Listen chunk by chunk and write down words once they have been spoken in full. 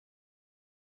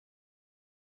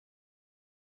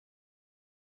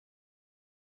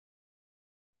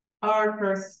Our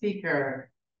first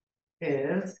speaker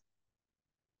is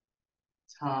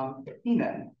Tom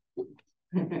Keenan,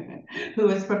 who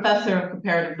is professor of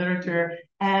comparative literature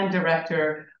and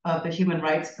director of the Human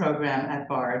Rights Program at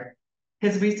Bard.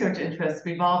 His research interests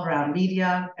revolve around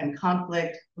media and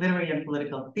conflict, literary and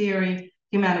political theory,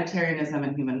 humanitarianism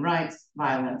and human rights,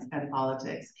 violence, and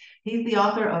politics. He's the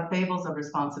author of Fables of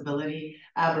Responsibility,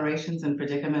 Aberrations and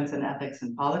Predicaments in Ethics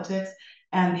and Politics,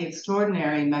 and the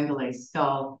extraordinary Mengelé's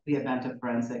Skull, The Event of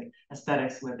Forensic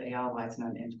Aesthetics with A.L.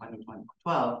 Weizmann in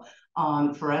 2012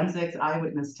 on forensics,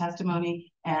 eyewitness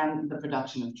testimony, and the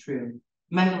production of truth.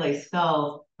 Mengelé's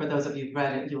Skull, for those of you who've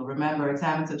read it, you'll remember,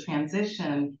 examines a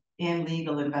transition in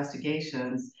legal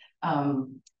investigations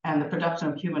and the production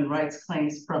of human rights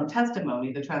claims from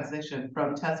testimony, the transition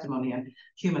from testimony and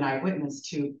human eyewitness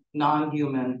to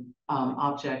non-human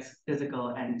objects, physical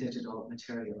and digital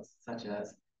materials, such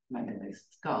as Mengelé's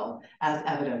Skull, as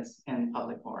evidence in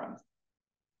public forums.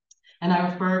 And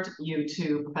I referred you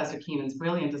to Professor Keenan's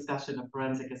brilliant discussion of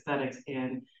forensic aesthetics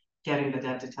in Getting the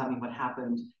Dead to Tell Me What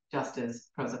Happened, Justice,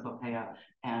 Prosopopeia,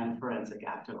 and Forensic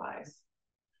Afterlives.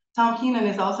 Tom Keenan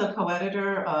is also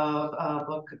co-editor of a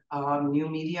book on new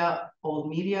media, old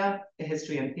media, The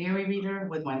History and Theory Reader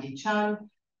with Wendy Chun,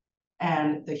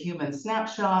 and The Human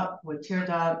Snapshot with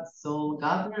Tirdad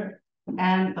Zolgadr,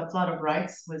 and The Flood of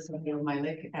Rights with Sahil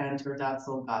Malik and Tirdad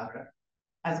Zolgadr,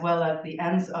 as well as The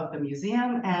Ends of the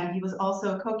Museum, and he was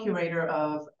also co-curator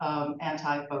of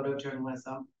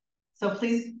anti-photojournalism. So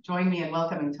please join me in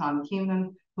welcoming Tom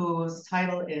Keenan, whose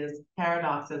title is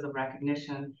Paradoxes of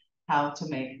Recognition, How to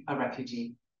Make a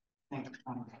Refugee. Thank you,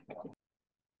 Tom.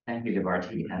 Thank you,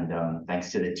 Debarty, and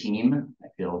thanks to the team. I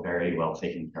feel very well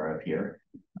taken care of here.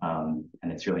 And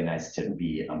it's really nice to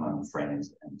be among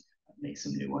friends and make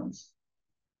some new ones.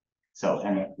 So,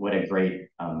 and what a great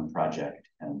project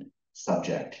and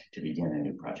subject to begin a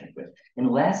new project with.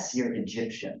 Unless you're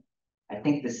Egyptian, I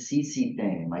think the CC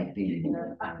thing might be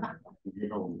a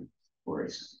little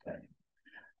worrisome.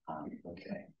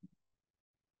 Okay.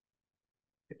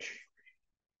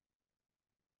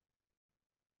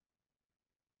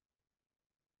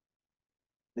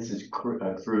 This is a crude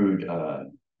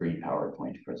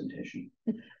pre-PowerPoint presentation.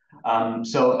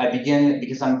 So I begin,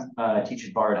 because I'm a teacher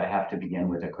at Bard, I have to begin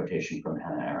with a quotation from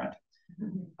Hannah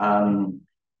Arendt.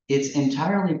 It's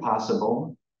entirely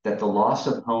possible that the loss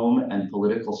of home and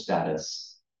political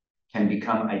status can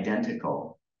become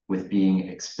identical with being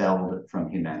expelled from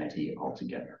humanity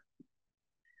altogether.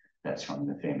 That's from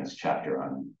the famous chapter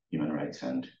on human rights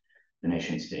and the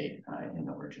nation state in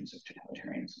the origins of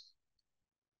totalitarianism.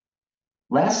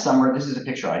 Last summer, this is a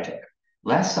picture I took.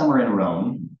 Last summer in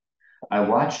Rome, I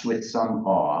watched with some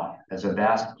awe as a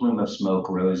vast plume of smoke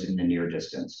rose in the near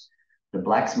distance, the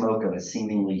black smoke of a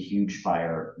seemingly huge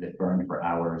fire that burned for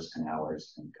hours and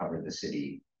hours and covered the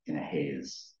city in a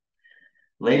haze.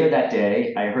 Later that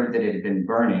day, I heard that it had been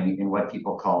burning in what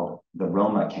people called the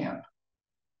Roma camp.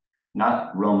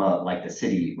 Not Roma like the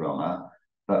city Roma,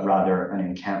 but rather an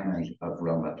encampment of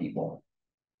Roma people.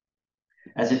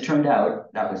 As it turned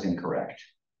out, that was incorrect,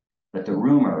 but the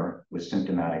rumor was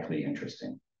symptomatically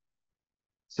interesting.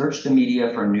 Search the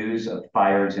media for news of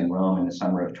fires in Rome in the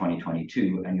summer of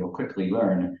 2022, and you'll quickly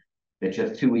learn that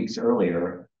just 2 weeks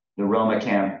earlier, the Roma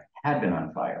camp had been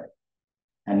on fire,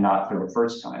 and not for the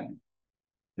first time.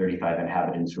 35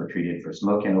 inhabitants were treated for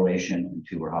smoke inhalation and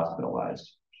 2 were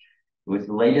hospitalized. It was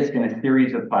the latest in a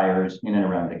series of fires in and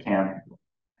around the camp,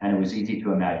 and it was easy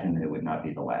to imagine that it would not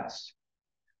be the last.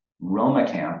 Roma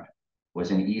camp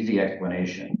was an easy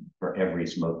explanation for every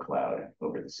smoke cloud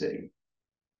over the city.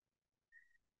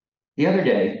 The other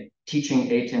day, teaching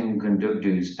Etin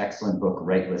Gundugdu's excellent book,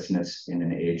 Rightlessness in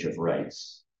an Age of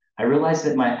Rights, I realized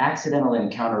that my accidental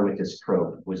encounter with this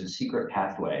trope was a secret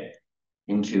pathway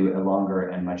into a longer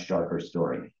and much darker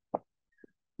story.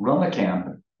 Roma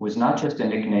camp was not just a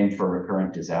nickname for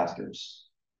recurrent disasters.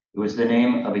 It was the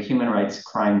name of a human rights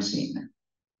crime scene,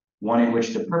 one in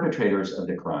which the perpetrators of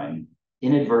the crime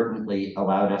inadvertently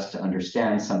allowed us to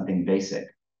understand something basic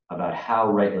about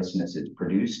how rightlessness is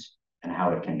produced and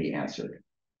how it can be answered.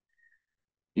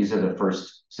 These are the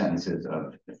first sentences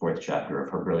of the 4th chapter of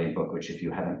her brilliant book, which if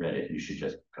you haven't read it, you should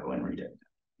just go and read it.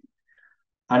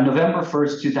 On November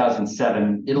 1st,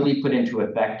 2007, Italy put into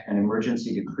effect an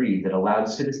emergency decree that allowed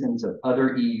citizens of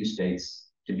other EU states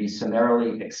to be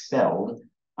summarily expelled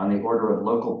on the order of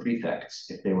local prefects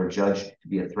if they were judged to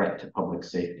be a threat to public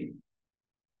safety.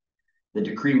 The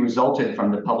decree resulted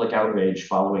from the public outrage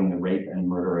following the rape and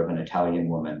murder of an Italian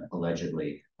woman,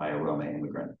 allegedly by a Roma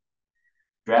immigrant.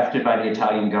 Drafted by the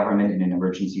Italian government in an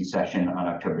emergency session on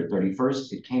October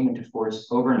 31st, it came into force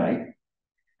overnight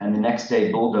and the next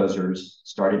day bulldozers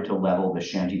started to level the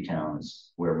shanty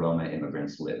towns where Roma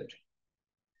immigrants lived.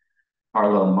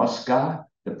 Carlo Mosca,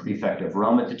 the prefect of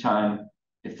Rome at the time,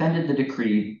 defended the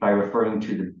decree by referring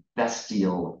to the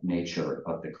bestial nature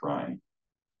of the crime.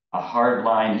 A hard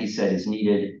line, he said, is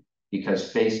needed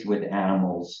because faced with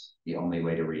animals, the only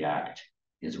way to react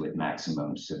is with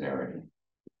maximum severity.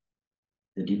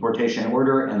 The deportation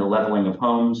order and the leveling of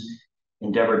homes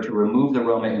endeavored to remove the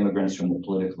Roma immigrants from the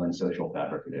political and social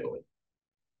fabric of Italy.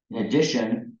 In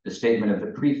addition, the statement of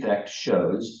the prefect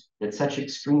shows that such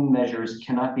extreme measures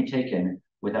cannot be taken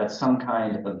without some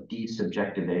kind of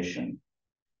desubjectivation,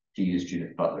 to use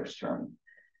Judith Butler's term,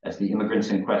 as the immigrants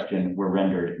in question were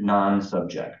rendered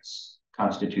non-subjects,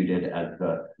 constituted as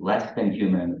the less than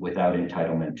human without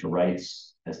entitlement to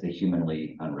rights, as the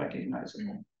humanly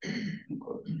unrecognizable.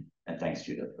 And thanks,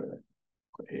 Judith, for the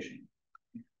quotation.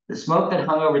 The smoke that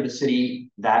hung over the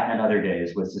city that and other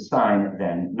days was the sign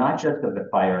then, not just of the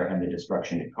fire and the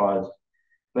destruction it caused,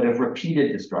 but of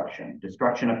repeated destruction,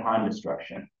 destruction upon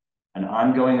destruction, an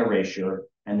ongoing erasure,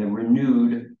 and the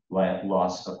renewed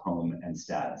loss of home and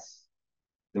status.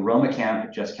 The Roma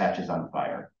camp just catches on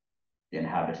fire. The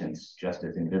inhabitants, just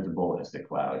as invisible as the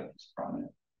cloud, is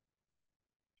prominent.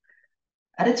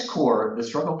 At its core, the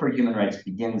struggle for human rights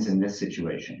begins in this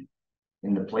situation,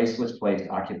 in the placeless place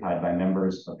occupied by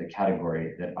members of the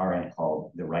category that Arendt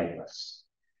called the rightless.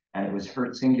 And it was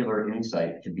her singular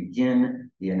insight to begin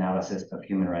the analysis of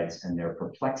human rights and their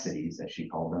perplexities, as she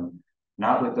called them,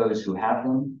 not with those who have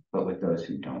them, but with those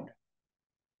who don't.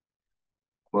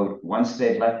 Quote, once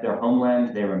they'd left their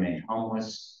homeland, they remained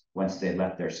homeless. Once they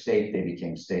left their state, they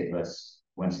became stateless.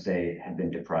 Once they had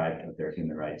been deprived of their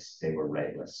human rights, they were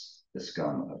rightless, the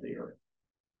scum of the earth.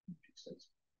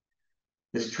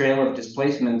 This trail of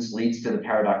displacements leads to the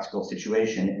paradoxical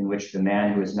situation in which the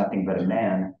man who is nothing but a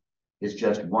man is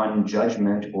just one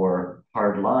judgment or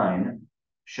hard line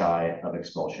shy of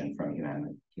expulsion from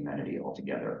humanity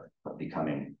altogether, of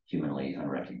becoming humanly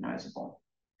unrecognizable.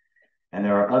 And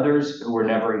there are others who were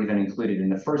never even included in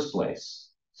the first place,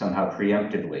 somehow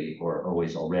preemptively or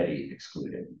always already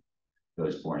excluded,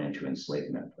 those born into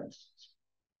enslavement, for instance.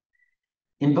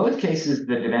 In both cases,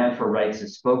 the demand for rights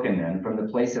is spoken then from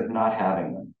the place of not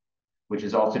having them, which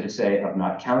is also to say of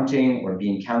not counting or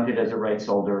being counted as a rights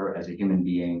holder, as a human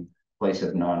being, place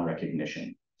of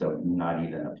non-recognition, so not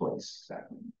even a place,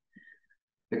 exactly.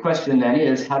 The question then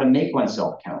is how to make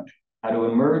oneself count, how to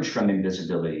emerge from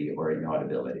invisibility or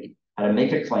inaudibility, how to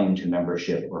make a claim to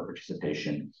membership or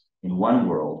participation in one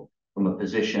world from a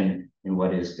position in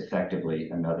what is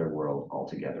effectively another world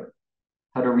altogether,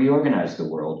 how to reorganize the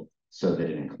world so that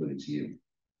it includes you.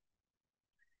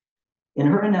 In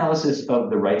her analysis of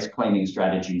the rights-claiming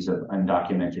strategies of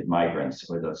undocumented migrants,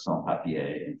 or the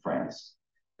sans-papiers in France,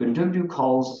 Gundugdu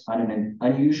calls on an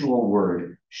unusual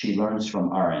word she learns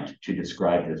from Arendt to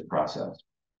describe this process.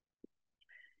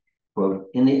 Quote,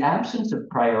 in the absence of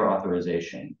prior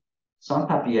authorization,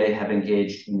 sans-papiers have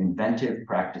engaged in inventive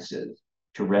practices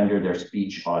to render their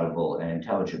speech audible and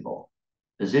intelligible,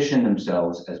 position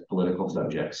themselves as political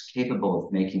subjects capable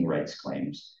of making rights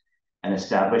claims, and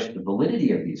establish the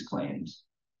validity of these claims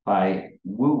by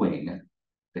wooing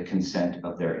the consent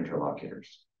of their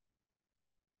interlocutors.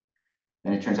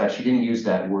 And it turns out she didn't use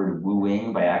that word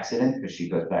wooing by accident because she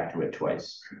goes back to it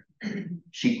twice.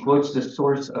 She quotes the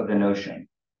source of the notion.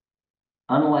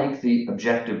 Unlike the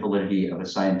objective validity of a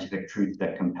scientific truth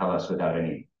that compel us without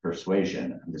any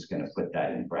persuasion, I'm just going to put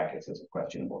that in brackets as a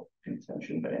questionable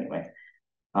contention, but anyway,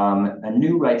 a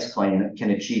new rights claim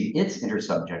can achieve its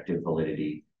intersubjective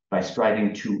validity by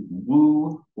striving to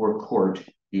woo or court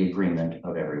the agreement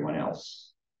of everyone else.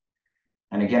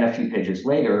 And again, a few pages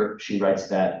later, she writes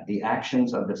that the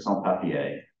actions of the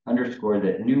sans-papiers underscore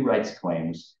that new rights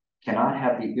claims cannot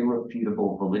have the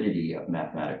irrefutable validity of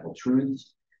mathematical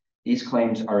truths. These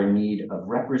claims are in need of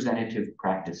representative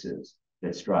practices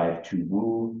that strive to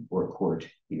woo or court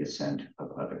the assent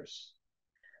of others.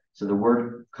 So the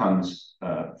word comes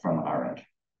from Arendt.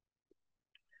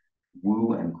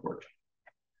 Woo and court.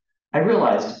 I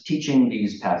realized teaching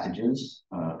these passages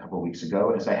a couple of weeks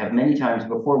ago, as I have many times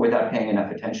before without paying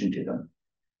enough attention to them,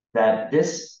 that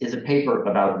this is a paper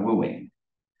about wooing,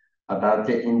 about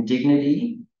the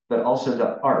indignity, but also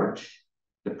the art,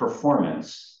 the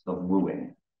performance of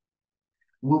wooing.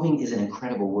 Wooing is an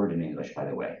incredible word in English, by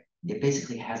the way. It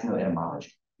basically has no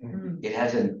etymology. It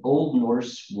has an Old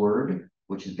Norse word,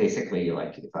 which is basically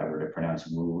like if I were to pronounce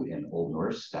woo in Old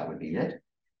Norse, that would be it.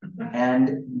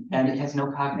 And it has no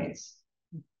cognates.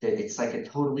 It's like a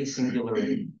totally singular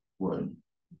word.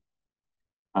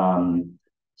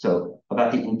 So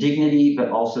about the indignity, but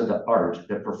also the art,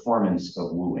 the performance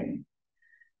of wooing.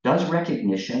 Does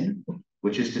recognition,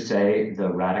 which is to say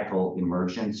the radical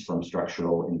emergence from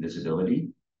structural invisibility,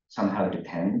 somehow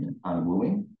depend on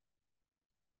wooing?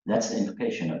 That's the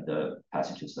implication of the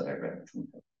passages that I read from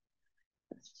the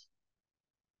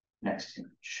next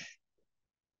image.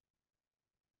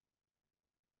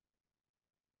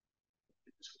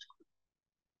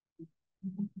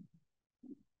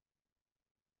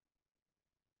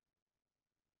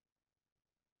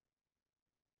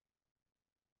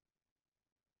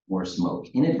 More smoke,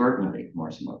 inadvertently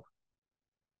more smoke.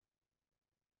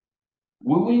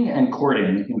 Wooing and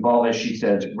courting involve, as she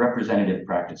says, representative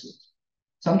practices.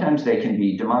 Sometimes they can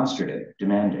be demonstrative,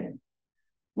 demanding.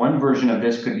 One version of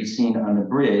this could be seen on the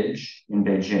bridge in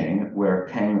Beijing, where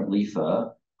Peng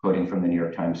Lifa, quoting from the New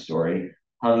York Times story,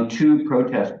 hung 2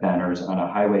 protest banners on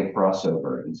a highway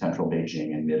crossover in central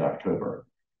Beijing in mid-October.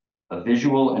 A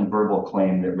visual and verbal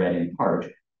claim that read in part,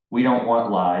 "We don't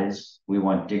want lies, we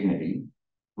want dignity.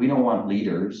 We don't want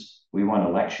leaders, we want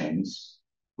elections.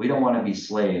 We don't want to be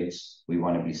slaves, we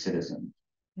want to be citizens."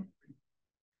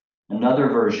 Another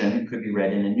version could be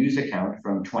read in a news account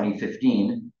from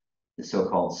 2015, the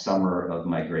so-called Summer of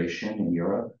Migration in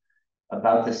Europe,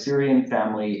 about the Syrian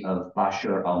family of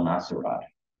Bashar al-Nasrat,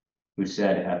 who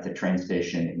said at the train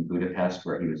station in Budapest,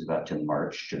 where he was about to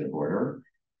march to the border,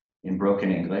 in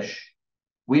broken English,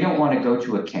 "We don't want to go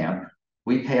to a camp.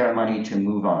 We pay our money to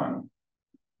move on.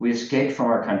 We escaped from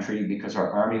our country because our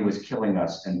army was killing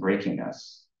us and breaking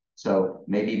us. So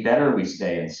maybe better we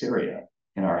stay in Syria,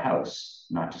 in our house,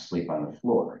 not to sleep on the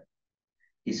floor."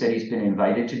 He said he's been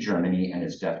invited to Germany and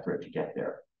is desperate to get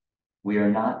there. We are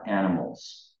not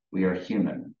animals. We are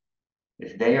human.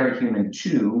 If they are human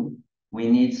too, we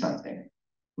need something.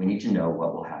 We need to know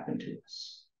what will happen to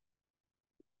us.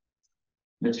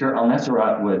 Mr.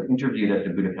 Al-Nasrat was interviewed at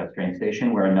the Budapest train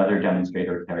station, where another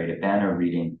demonstrator carried a banner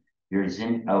reading, "Wir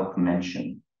sind auch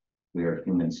Menschen." We are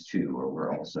humans too, or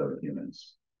we're also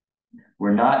humans.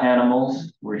 We're not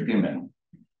animals, we're human.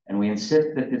 And we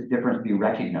insist that this difference be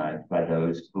recognized by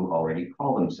those who already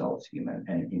call themselves human.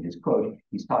 And in his quote,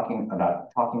 he's talking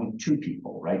about talking to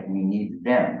people, right? We need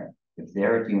them. If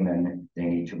they're human, they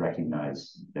need to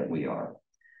recognize that we are.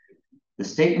 The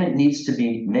statement needs to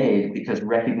be made because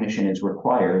recognition is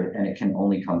required, and it can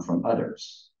only come from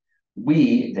others.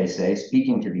 We, they say,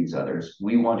 speaking to these others,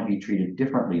 we want to be treated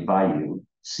differently by you,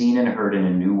 seen and heard in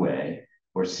a new way,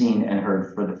 or seen and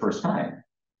heard for the first time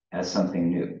as something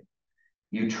new.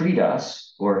 You treat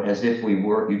us, or as if we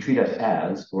were, you treat us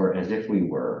as, or as if we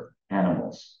were,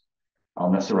 animals.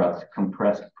 Al-Nasrat's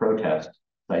compressed protest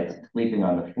cites sleeping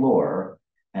on the floor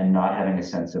and not having a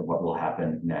sense of what will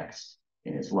happen next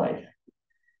in his life.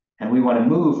 And we want to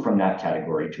move from that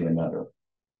category to another.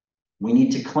 We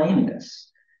need to claim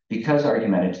this because our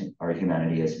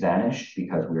humanity has vanished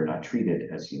because we are not treated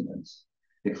as humans.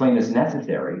 The claim is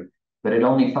necessary, but it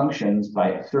only functions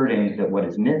by asserting that what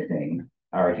is missing,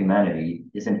 our humanity,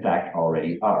 is in fact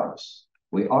already ours.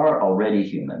 We are already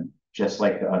human, just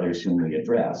like the others whom we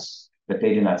address, but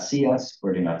they do not see us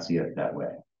or do not see us that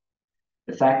way.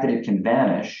 The fact that it can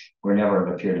vanish or never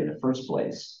have appeared in the first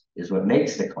place is what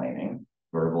makes the claiming,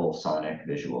 verbal, sonic,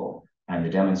 visual, and the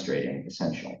demonstrating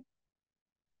essential.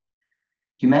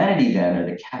 Humanity then, or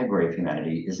the category of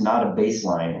humanity, is not a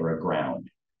baseline or a ground.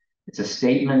 It's a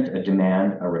statement, a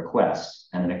demand, a request,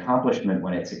 and an accomplishment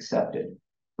when it's accepted,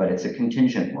 but it's a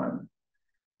contingent one.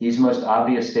 These most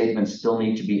obvious statements still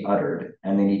need to be uttered,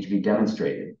 and they need to be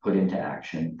demonstrated, put into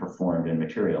action, performed, and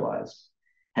materialized.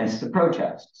 Hence the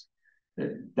protests,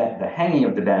 the hanging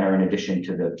of the banner in addition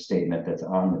to the statement that's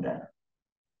on the banner.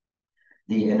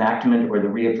 The enactment or the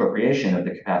reappropriation of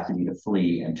the capacity to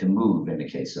flee and to move in the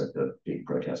case of the big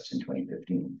protests in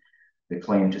 2015, the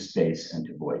claim to space and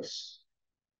to voice.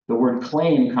 The word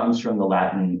claim comes from the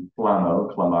Latin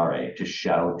clamo, clamare, to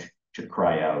shout, to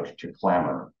cry out, to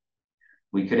clamor.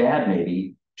 We could add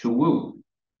maybe to woo.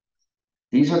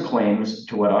 These are claims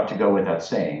to what ought to go without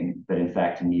saying, but in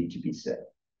fact need to be said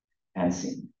and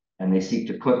seen. And they seek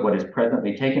to put what is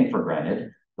presently taken for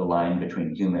granted, the line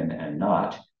between human and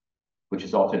not, which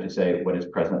is also to say what is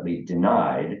presently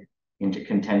denied, into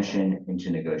contention, into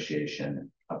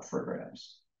negotiation, up for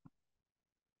grabs.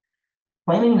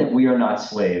 Claiming that we are not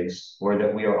slaves or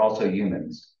that we are also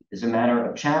humans is a matter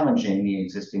of challenging the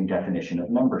existing definition of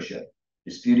membership,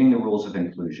 disputing the rules of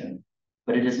inclusion,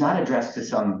 but it is not addressed to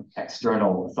some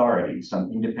external authority,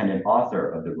 some independent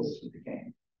author of the rules of the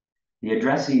game. The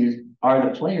addressees are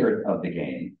the players of the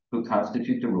game who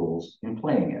constitute the rules in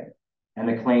playing it, and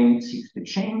the claim seeks to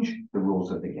change the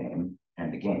rules of the game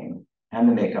and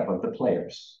the makeup of the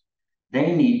players.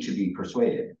 They need to be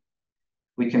persuaded.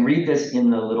 We can read this in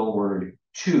the little word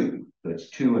to, so it's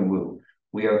to and woo.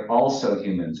 We are also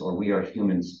humans, or we are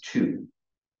humans too.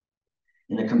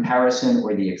 In the comparison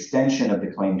or the extension of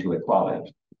the claim to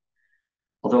equality,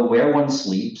 although where one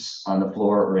sleeps, on the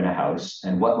floor or in a house,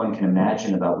 and what one can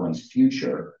imagine about one's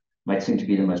future might seem to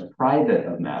be the most private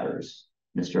of matters,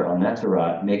 Mr.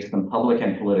 Al-Netzarat makes them public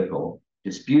and political,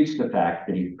 disputes the fact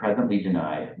that he's presently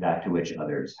denied that to which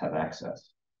others have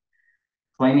access.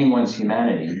 Claiming one's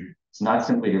humanity is not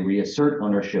simply to reassert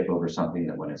ownership over something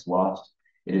that one has lost,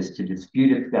 it is to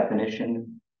dispute its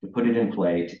definition, to put it in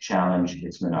play, to challenge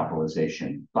its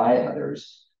monopolization by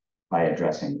others by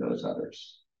addressing those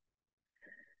others.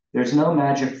 There's no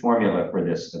magic formula for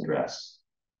this address.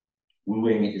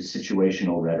 Wooing is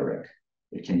situational rhetoric.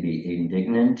 It can be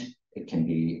indignant, it can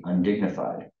be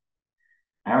undignified.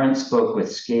 Arendt spoke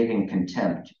with scathing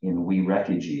contempt in We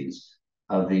Refugees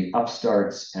of the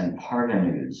upstarts and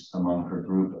parvenus among her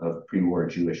group of pre-war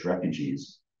Jewish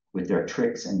refugees with their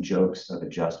tricks and jokes of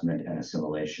adjustment and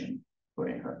assimilation,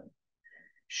 quoting her.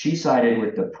 She sided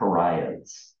with the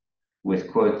pariahs,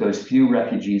 with, quote, those few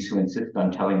refugees who insist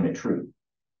on telling the truth,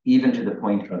 even to the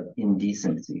point of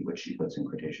indecency, which she puts in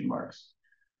quotation marks,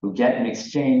 who get in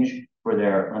exchange for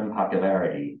their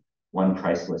unpopularity one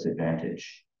priceless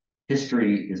advantage.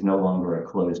 History is no longer a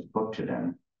closed book to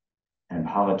them, and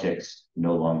politics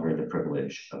no longer the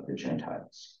privilege of the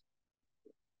Gentiles.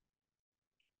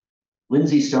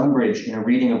 Lindsay Stonebridge, in a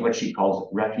reading of what she calls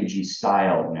refugee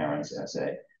style in Arendt's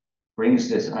essay, brings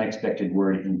this unexpected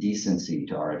word indecency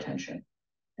to our attention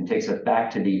and takes us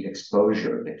back to the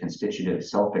exposure, the constitutive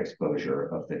self-exposure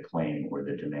of the claim or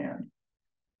the demand.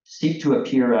 To seek to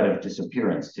appear out of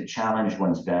disappearance, to challenge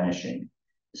one's vanishing,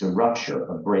 is a rupture,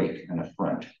 a break, an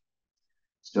affront.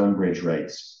 Stonebridge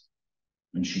writes,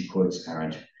 and she quotes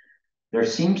Arendt, there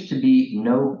seems to be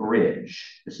no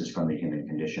bridge, this is from The Human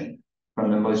Condition,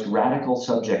 from the most radical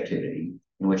subjectivity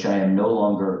in which I am no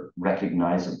longer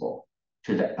recognizable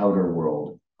to the outer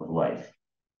world of life.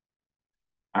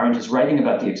 Arendt is writing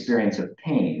about the experience of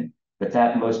pain, but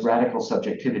that most radical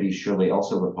subjectivity surely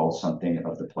also recalls something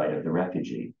of the plight of the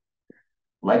refugee.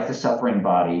 Like the suffering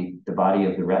body, the body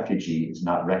of the refugee is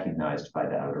not recognized by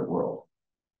the outer world.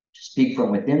 To speak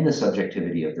from within the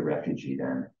subjectivity of the refugee,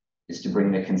 then, is to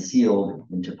bring the concealed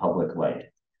into public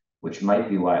light, which might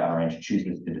be why Arendt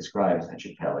chooses to describe such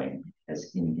a telling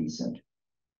as indecent.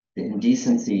 The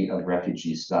indecency of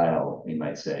refugee style, we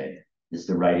might say, is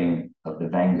the writing of the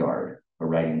vanguard, or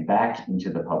writing back into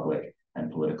the public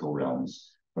and political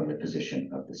realms from the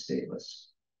position of the stateless.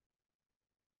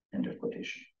 End of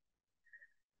quotation.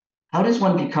 How does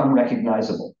one become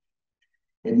recognizable?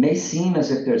 It may seem as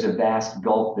if there's a vast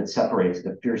gulf that separates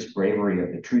the fierce bravery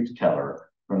of the truth teller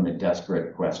from the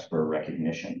desperate quest for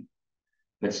recognition.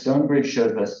 But Stonebridge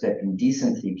shows us that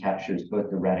indecency captures both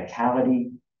the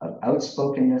radicality of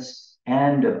outspokenness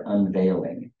and of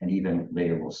unveiling, and even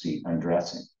later we'll see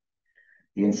undressing.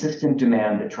 The insistent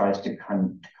demand that tries to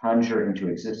conjure into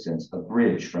existence a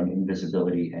bridge from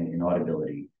invisibility and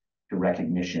inaudibility to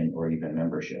recognition or even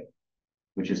membership,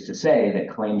 which is to say that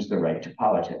claims the right to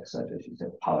politics, such as you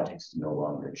said, politics is no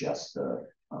longer just the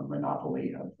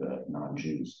monopoly of the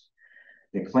non-Jews.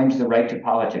 It claims the right to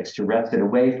politics to wrest it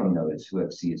away from those who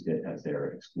have seized it as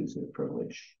their exclusive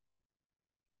privilege.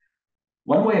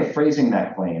 One way of phrasing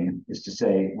that claim is to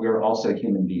say we're also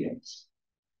human beings.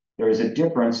 There is a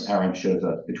difference, Arendt shows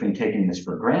us, between taking this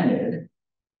for granted,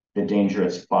 the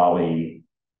dangerous folly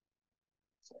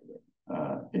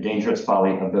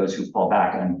of those who fall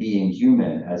back on being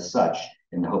human as such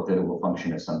in the hope that it will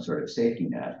function as some sort of safety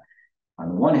net, on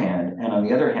the one hand, and on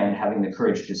the other hand, having the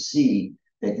courage to see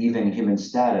that even human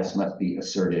status must be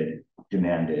asserted,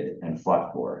 demanded, and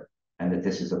fought for, and that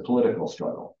this is a political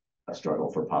struggle, a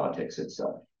struggle for politics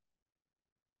itself.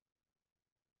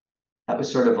 That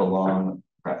was sort of a long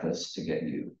preface to get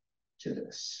you to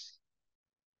this.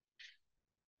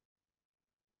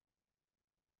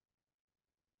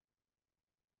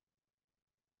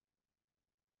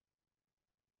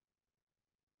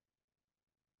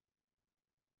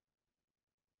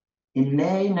 In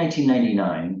May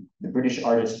 1999, the British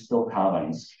artist Phil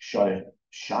Collins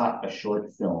shot a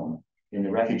short film in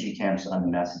the refugee camps on the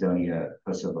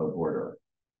Macedonia-Kosovo border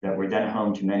that were then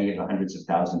home to many of the hundreds of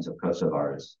thousands of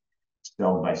Kosovars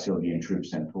expelled by Serbian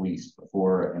troops and police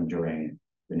before and during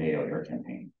the NATO air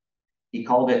campaign. He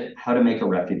called it How to Make a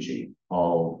Refugee,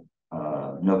 all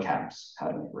no caps, How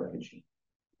to Make a Refugee.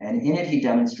 And in it, he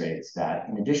demonstrates that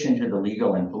in addition to the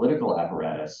legal and political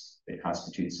apparatus that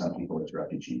constitutes some people as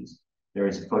refugees, there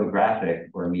is a photographic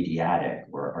or mediatic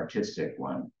or artistic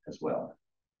one as well.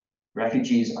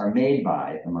 Refugees are made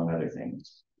by, among other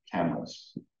things,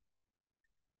 cameras.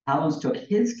 Collins took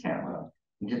his camera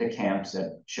into the camps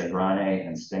at Chegrane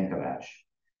and Stenkovac,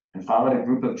 and followed a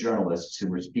group of journalists who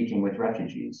were speaking with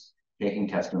refugees, taking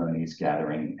testimonies,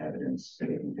 gathering evidence,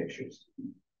 taking pictures.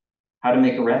 How to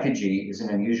Make a Refugee is an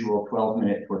unusual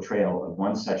 12-minute portrayal of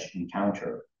one such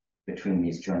encounter between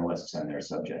these journalists and their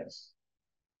subjects.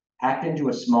 Packed into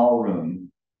a small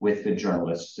room with the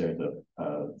journalists, there's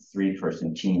a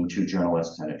three-person team, 2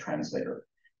 journalists and a translator,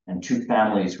 and 2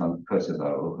 families from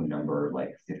Kosovo who number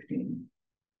like 15.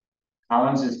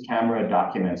 Collins's camera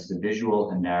documents the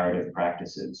visual and narrative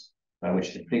practices by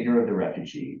which the figure of the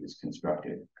refugee is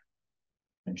constructed.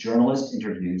 A journalist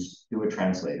interviews, through a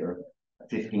translator, a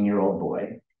 15-year-old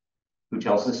boy who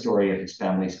tells the story of his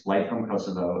family's flight from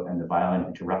Kosovo and the violent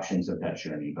interruptions of that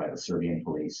journey by the Serbian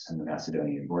police and the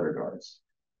Macedonian border guards,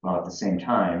 while at the same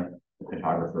time, the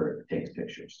photographer takes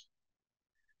pictures.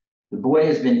 The boy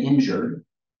has been injured,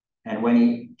 and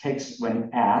when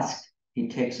asked, he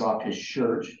takes off his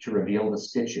shirt to reveal the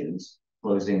stitches,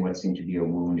 closing what seemed to be a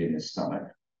wound in his stomach,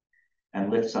 and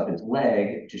lifts up his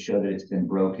leg to show that it's been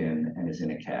broken and is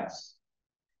in a cast.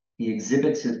 He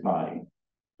exhibits his body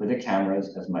for the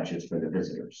cameras as much as for the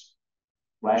visitors.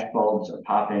 Flash bulbs are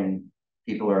popping,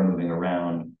 people are moving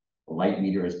around, the light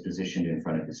meter is positioned in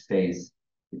front of his face,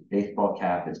 his baseball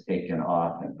cap is taken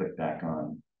off and put back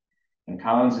on. And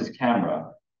Collins's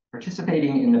camera,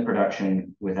 participating in the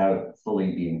production without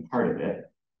fully being part of it,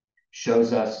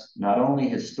 shows us not only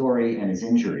his story and his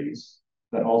injuries,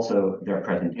 but also their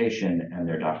presentation and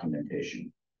their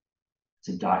documentation. It's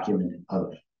a document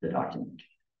of the document,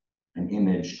 an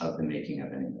image of the making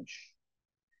of an image.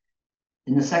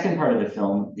 In the second part of the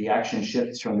film, the action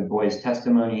shifts from the boy's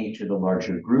testimony to the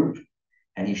larger group,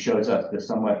 and he shows us the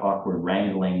somewhat awkward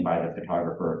wrangling by the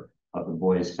photographer of the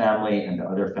boy's family and the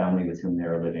other family with whom they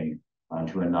are living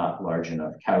onto a not large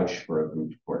enough couch for a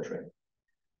group portrait.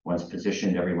 Once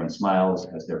positioned, everyone smiles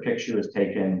as their picture is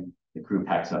taken, the crew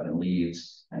packs up and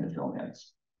leaves, and the film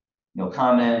ends. No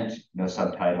comment, no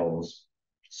subtitles,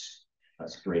 a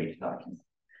straight document.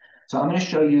 So I'm going to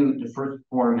show you the first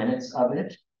 4 minutes of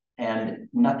it, and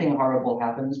nothing horrible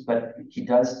happens, but he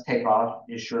does take off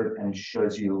his shirt and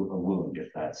shows you a wound, if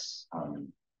that's,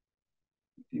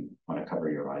 if you want to cover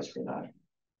your eyes for that.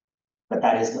 But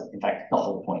that is, in fact, the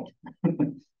whole point.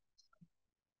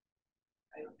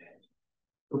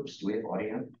 Oops, do we have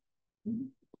audio?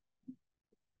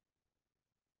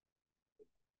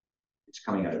 It's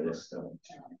coming out of this, though.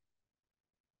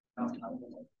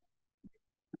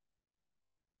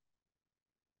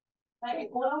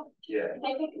 Yeah.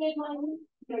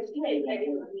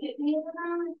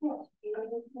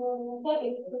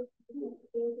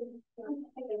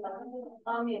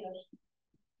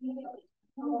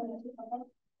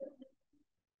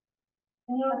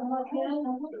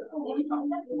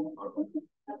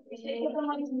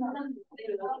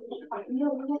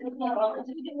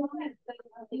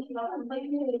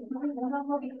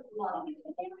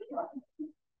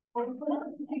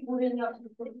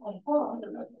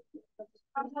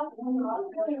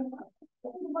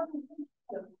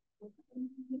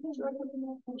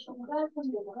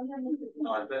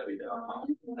 No, I bet we do.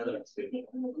 I don't see.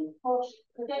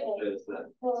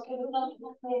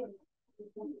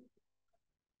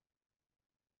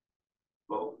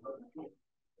 Well,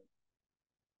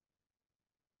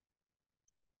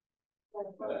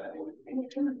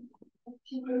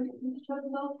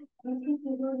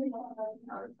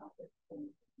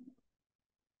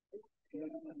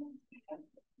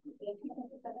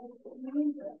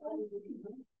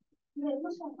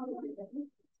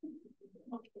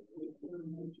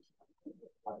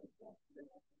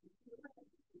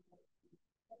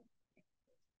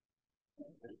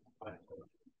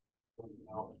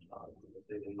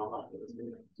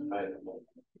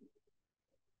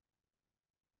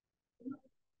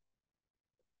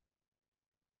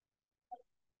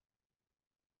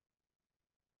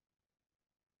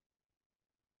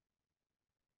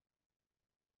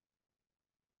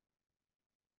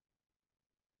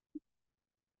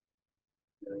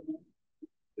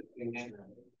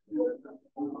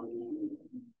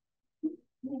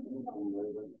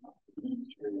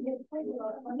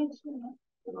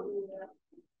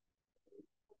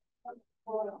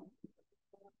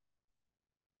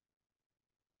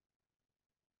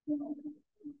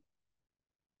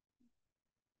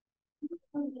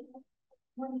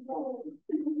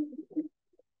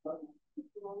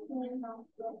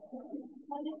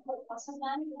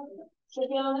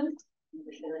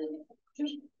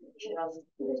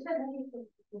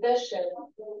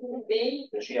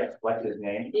 does she have what's his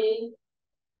name?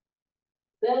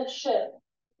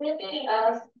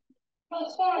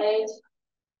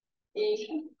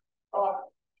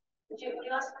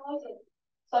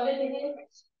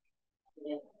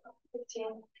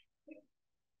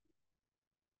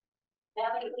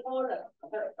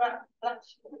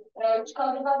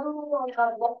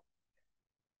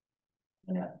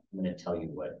 I'm gonna tell you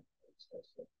what.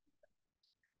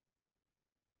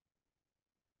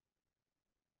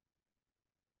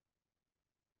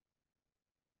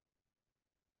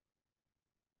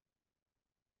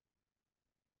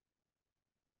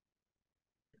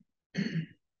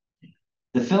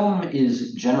 The film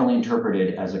is generally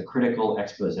interpreted as a critical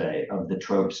expose of the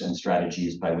tropes and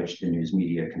strategies by which the news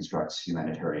media constructs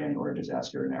humanitarian or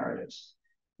disaster narratives.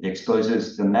 It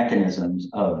exposes the mechanisms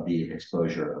of the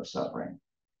exposure of suffering.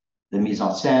 The mise en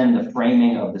scène, the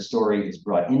framing of the story, is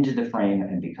brought into the frame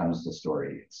and becomes the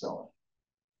story itself.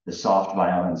 The soft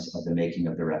violence of the making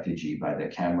of the refugee by the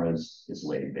cameras is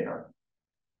laid bare.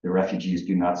 The refugees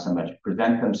do not so much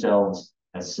present themselves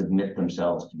as submit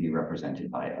themselves to be represented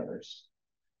by others.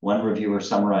 One reviewer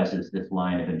summarizes this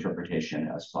line of interpretation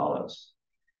as follows,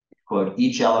 quote,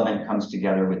 each element comes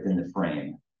together within the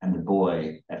frame, and the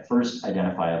boy, at first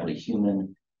identifiably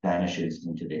human, vanishes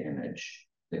into the image.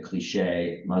 The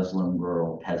cliche Muslim,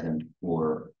 rural, peasant,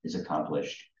 poor is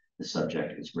accomplished. The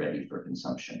subject is ready for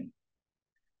consumption.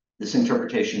 This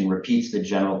interpretation repeats the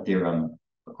general theorem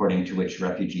according to which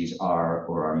refugees are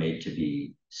or are made to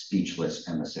be speechless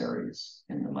emissaries,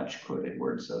 in the much quoted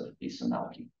words of Lisa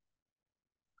Malky.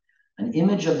 An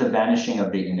image of the vanishing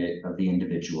of the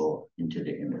individual into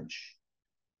the image.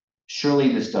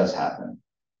 Surely this does happen.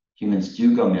 Humans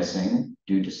do go missing,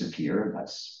 do disappear.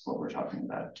 That's what we're talking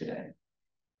about today.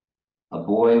 A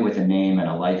boy with a name and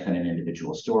a life and an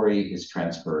individual story is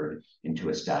transferred into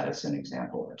a status, an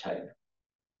example, a type.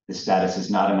 The status is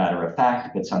not a matter of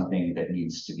fact, but something that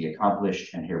needs to be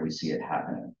accomplished, and here we see it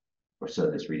happening. Or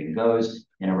so this reading goes,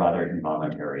 in a rather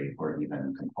involuntary or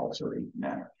even compulsory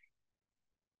manner.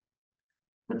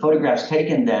 The photographs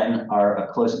taken then are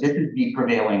a close, this is the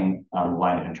prevailing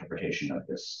line of interpretation of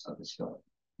this film,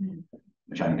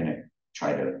 which I'm gonna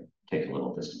try to take a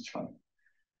little distance from.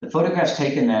 The photographs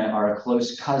taken then are a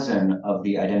close cousin of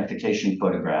the identification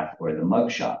photograph or the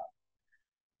mugshot.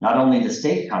 Not only the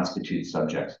state constitutes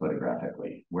subjects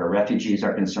photographically. Where refugees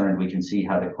are concerned, we can see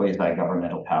how the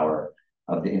quasi-governmental power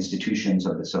of the institutions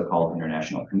of the so-called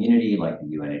international community, like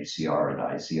the UNHCR or the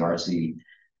ICRC,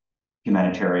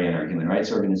 humanitarian or human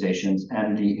rights organizations,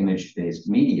 and the image-based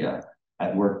media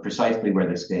at work precisely where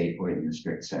the state, or in the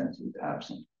strict sense, is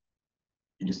absent.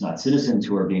 It is not citizens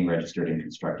who are being registered and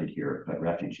constructed here, but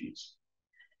refugees.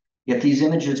 Yet these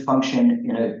images function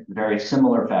in a very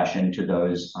similar fashion to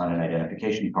those on an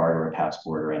identification card or a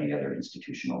passport or any other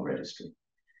institutional registry.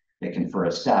 They confer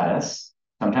a status,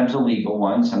 sometimes a legal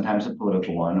one, sometimes a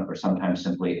political one, or sometimes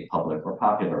simply a public or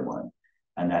popular one.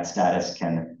 And that status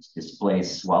can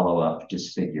displace, swallow up,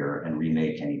 disfigure, and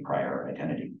remake any prior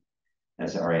identity.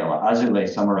 As Ariella Azule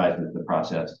summarizes the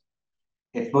process,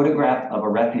 a photograph of a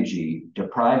refugee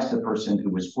deprives the person who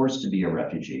was forced to be a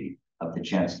refugee of the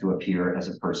chance to appear as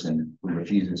a person who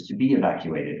refuses to be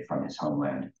evacuated from his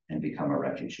homeland and become a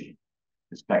refugee.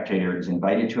 The spectator is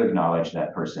invited to acknowledge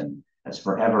that person as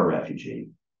forever refugee,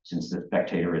 since the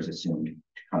spectator is assumed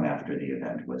to come after the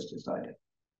event was decided.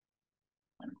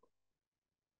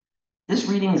 This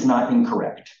reading is not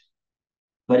incorrect,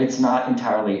 but it's not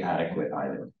entirely adequate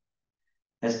either.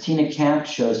 As Tina Camp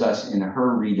shows us in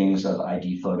her readings of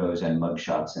ID photos and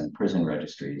mugshots and prison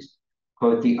registries,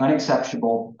 quote, the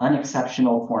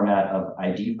unexceptional format of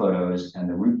ID photos and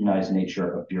the routinized nature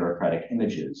of bureaucratic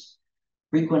images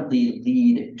frequently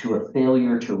lead to a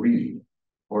failure to read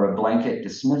or a blanket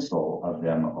dismissal of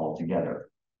them altogether,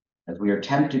 as we are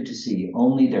tempted to see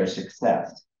only their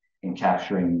success in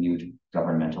capturing mute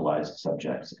governmentalized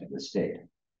subjects of the state,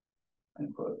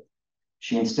 unquote.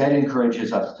 She instead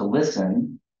encourages us to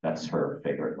listen, that's her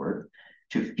favorite word,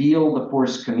 to feel the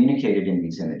force communicated in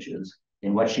these images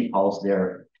in what she calls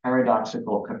their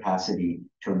paradoxical capacity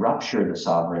to rupture the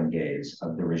sovereign gaze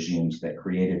of the regimes that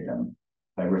created them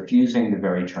by refusing the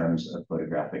very terms of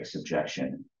photographic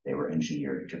subjection they were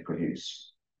engineered to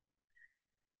produce.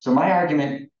 So my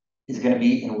argument is going to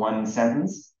be in one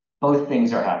sentence. Both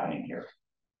things are happening here.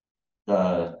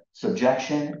 The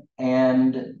subjection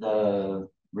and the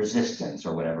resistance,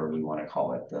 or whatever we want to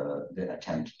call it, the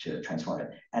attempt to transform it.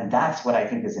 And that's what I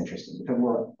think is interesting. If it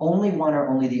were only one or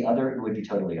only the other, it would be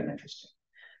totally uninteresting.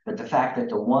 But the fact that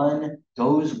the one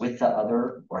goes with the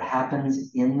other or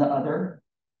happens in the other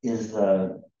is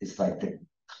like the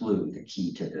clue, the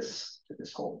key to this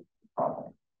whole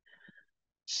problem.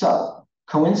 So,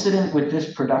 coincident with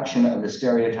this production of the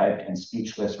stereotyped and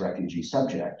speechless refugee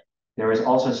subject, there is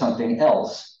also something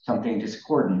else, something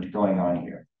discordant going on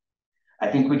here.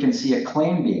 I think we can see a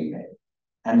claim being made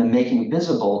and the making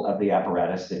visible of the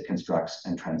apparatus that constructs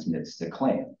and transmits the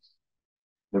claims.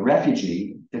 The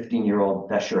refugee, 15-year-old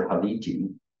Besher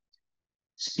Haliti,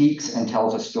 speaks and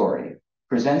tells a story,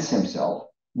 presents himself,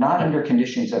 not under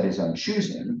conditions of his own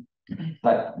choosing,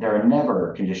 but there are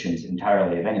never conditions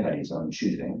entirely of anybody's own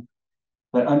choosing,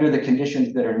 but under the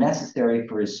conditions that are necessary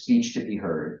for his speech to be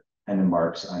heard and the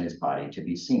marks on his body to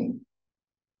be seen.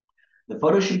 The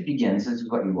photo shoot begins, this is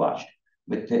what you watched,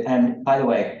 and by the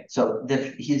way, so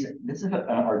this is an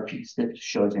art piece that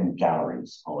shows in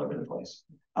galleries all over the place.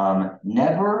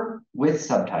 Never with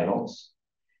subtitles,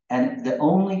 and the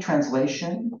only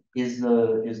translation is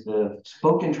the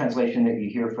spoken translation that you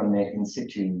hear from the in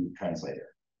situ translator.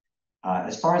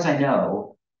 As far as I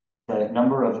know, the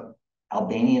number of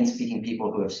Albanian-speaking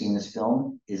people who have seen this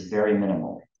film is very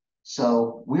minimal.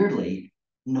 So weirdly,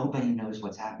 nobody knows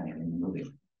what's happening in the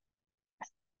movie.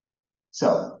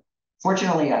 So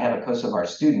fortunately, I have a Kosovar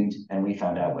student, and we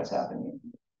found out what's happening.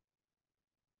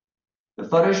 The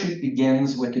photo shoot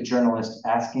begins with the journalist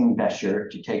asking Besher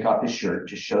to take off his shirt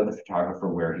to show the photographer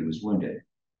where he was wounded.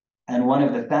 And one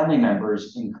of the family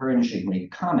members encouragingly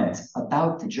comments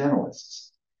about the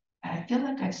journalists. I feel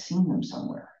like I've seen them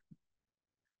somewhere.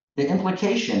 The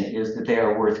implication is that they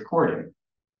are worth courting.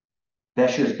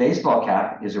 Besher's baseball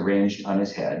cap is arranged on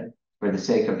his head for the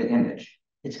sake of the image.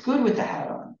 It's good with the hat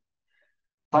on.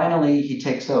 Finally, he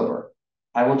takes over.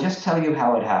 I will just tell you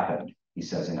how it happened, he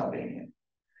says in Albanian.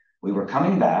 We were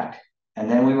coming back, and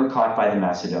then we were caught by the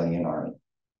Macedonian army.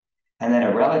 And then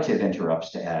a relative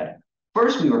interrupts to add,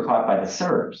 first we were caught by the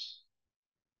Serbs.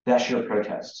 Besher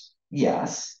protests,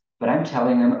 yes, but I'm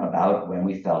telling them about when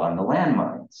we fell on the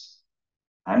landmines.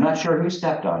 I'm not sure who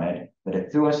stepped on it, but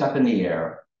it threw us up in the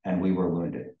air, and we were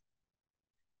wounded.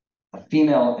 A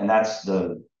female, and that's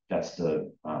the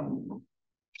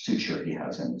suture he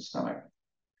has in his stomach.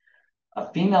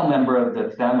 A female member of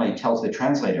the family tells the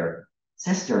translator,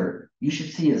 sister, you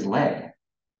should see his leg.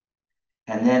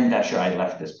 And then Besher, I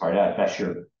left this part out,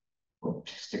 Besher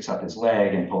sticks up his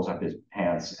leg and pulls up his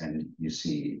pants, and you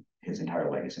see his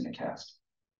entire leg is in a cast.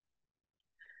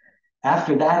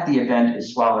 After that, the event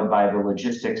is swallowed by the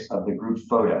logistics of the group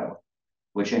photo,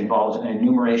 which involves an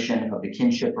enumeration of the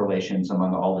kinship relations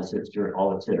among all the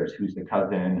sitters, who's the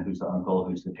cousin, who's the uncle,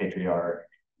 who's the patriarch,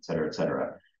 et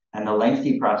cetera, and the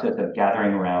lengthy process of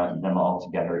gathering around them all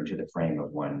together into the frame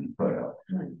of one photo.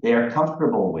 They are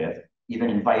comfortable with even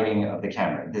inviting of the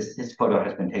camera. This photo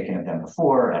has been taken of them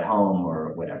before at home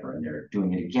or whatever, and they're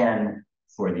doing it again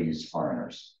for these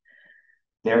foreigners.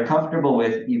 They're comfortable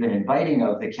with even inviting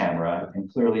of the camera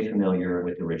and clearly familiar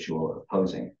with the ritual of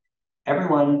posing.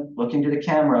 Everyone look into the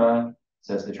camera,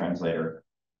 says the translator,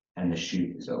 and the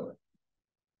shoot is over.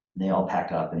 And they all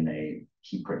pack up and the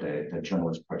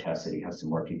journalist protests that he has some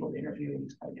more people to interview and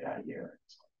he's got to get out of here.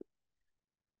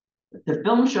 The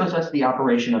film shows us the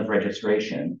operation of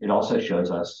registration. It also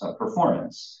shows us a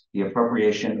performance, the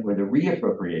appropriation or the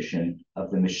reappropriation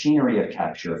of the machinery of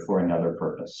capture for another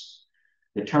purpose.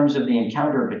 The terms of the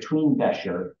encounter between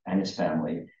Besher and his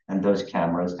family and those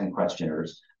cameras and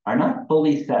questioners are not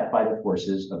fully set by the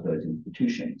forces of those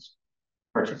institutions.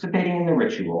 Participating in the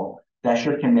ritual,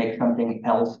 Besher can make something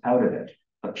else out of it,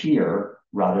 appear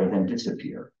rather than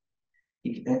disappear.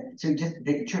 So just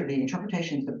the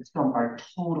interpretations of this film are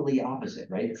totally opposite,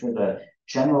 right? For the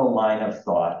general line of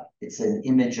thought, it's an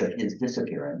image of his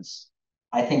disappearance.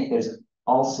 I think there's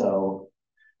also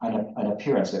an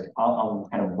appearance, a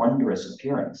kind of wondrous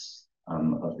appearance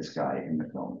of this guy in the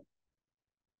film.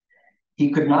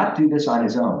 He could not do this on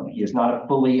his own. He is not a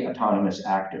fully autonomous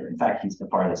actor. In fact, he's the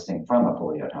farthest thing from a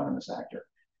fully autonomous actor.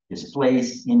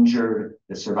 Displaced, injured,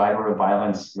 the survivor of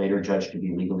violence, later judged to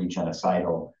be legally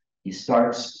genocidal. He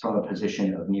starts from a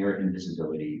position of near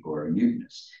invisibility or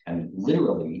muteness. And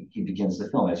literally, he begins the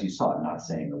film, as you saw, not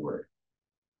saying a word.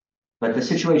 But the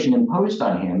situation imposed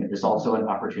on him is also an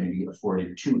opportunity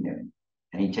afforded to him,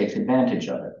 and he takes advantage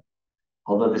of it.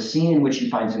 Although the scene in which he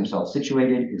finds himself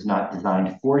situated is not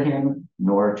designed for him,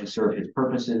 nor to serve his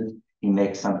purposes, he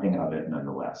makes something of it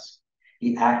nonetheless.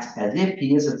 He acts as if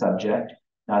he is a subject,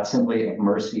 not simply of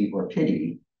mercy or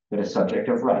pity, but a subject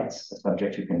of rights, a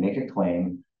subject who can make a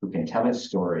claim, who can tell his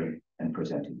story and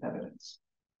present his evidence.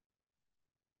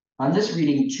 On this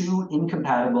reading, two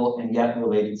incompatible and yet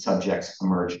related subjects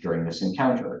emerged during this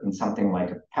encounter in something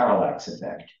like a parallax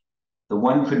effect. The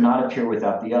one could not appear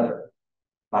without the other.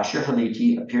 Besher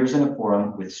Haliti appears in a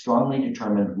forum with strongly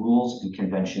determined rules and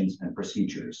conventions and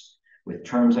procedures, with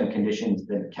terms and conditions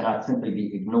that cannot simply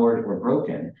be ignored or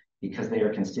broken because they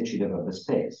are constitutive of the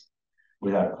space.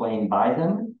 Without playing by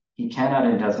them, he cannot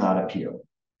and does not appeal.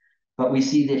 But we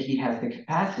see that he has the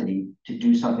capacity to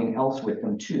do something else with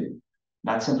them too,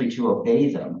 not simply to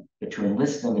obey them, but to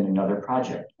enlist them in another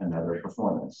project, another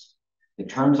performance. The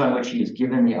terms on which he is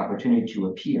given the opportunity to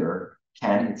appear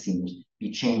can, it seems, be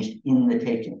changed in the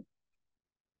taking.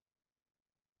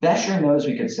 Bescher knows,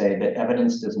 we could say, that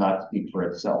evidence does not speak for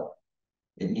itself.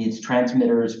 It needs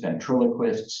transmitters,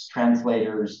 ventriloquists,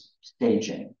 translators,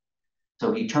 staging.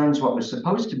 So he turns what was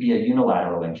supposed to be a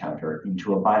unilateral encounter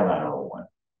into a bilateral one.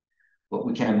 What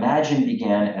we can imagine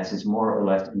began as his more or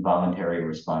less involuntary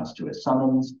response to a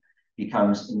summons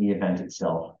becomes, in the event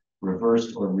itself,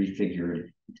 reversed or refigured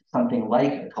into something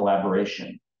like a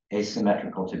collaboration,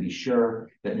 asymmetrical to be sure,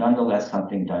 but nonetheless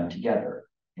something done together,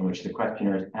 in which the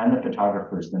questioners and the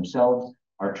photographers themselves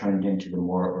are turned into the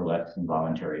more or less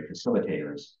involuntary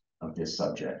facilitators of this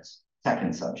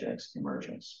second subject's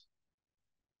emergence.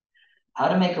 How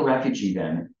to Make a Refugee,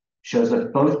 then, shows us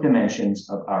both dimensions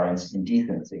of Arendt's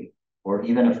indecency, or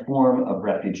even a form of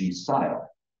refugee style,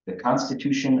 the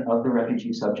constitution of the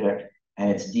refugee subject and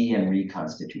its de and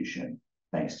reconstitution,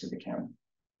 thanks to the camera.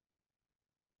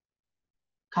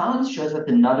 Collins shows us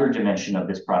another dimension of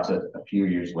this process a few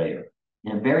years later,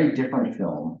 in a very different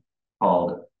film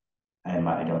called, and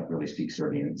I don't really speak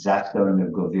Serbian, Zašto ne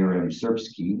govorim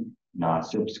srpski na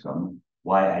srpskom,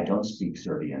 Why I Don't Speak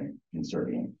Serbian in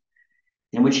Serbian,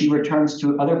 in which he returns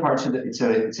to other parts of it's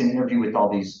an interview with all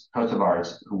these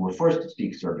Kosovars who were forced to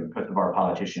speak Serbian, Kosovar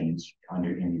politicians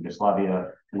in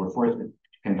Yugoslavia who were forced to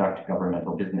conduct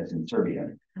governmental business in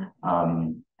Serbian.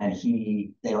 And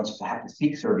they don't have to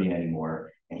speak Serbian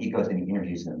anymore, and he goes and he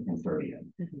interviews them in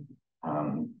Serbian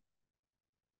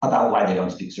about why they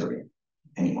don't speak Serbian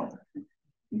anymore.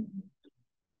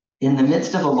 In the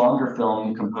midst of a longer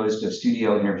film composed of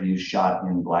studio interviews shot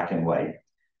in black and white,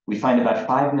 we find about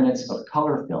 5 minutes of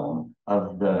color film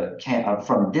of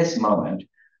from this moment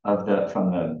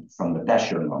from the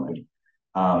Bescher moment.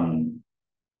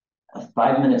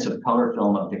 5 minutes of color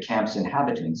film of the camp's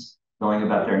inhabitants going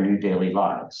about their new daily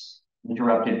lives,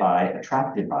 attracted by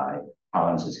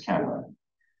Collins's camera.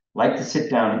 Like the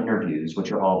sit-down interviews,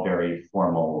 which are all very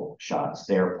formal shots,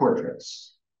 they are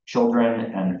portraits.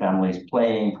 Children and families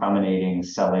playing, promenading,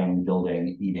 selling,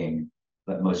 building, eating,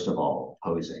 but most of all,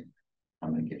 posing.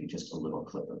 I'm going to give you just a little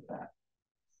clip of that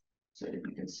so that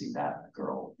you can see that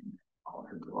girl in all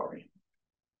her glory.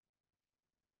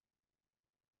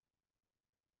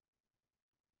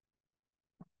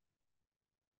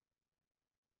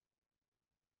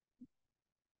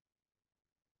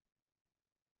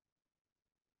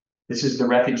 This is the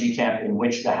refugee camp in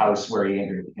which the house where he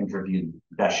interviewed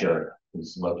Bescher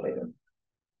is located.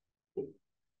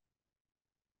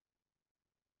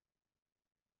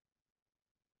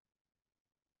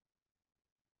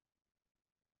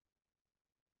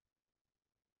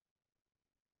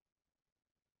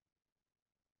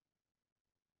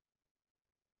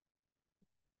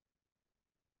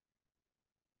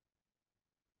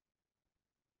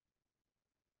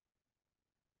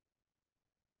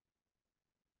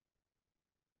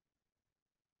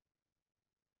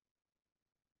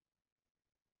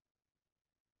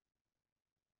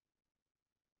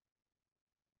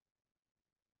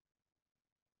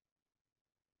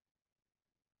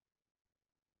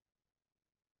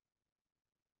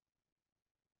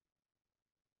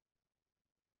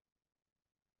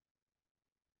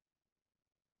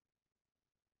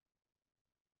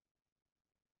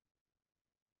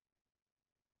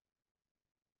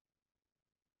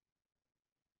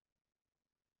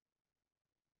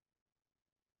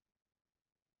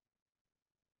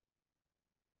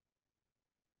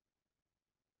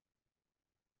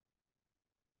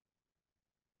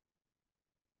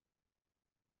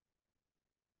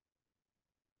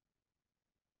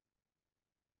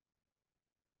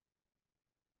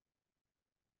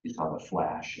 You saw the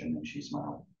flash and then she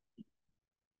smiled.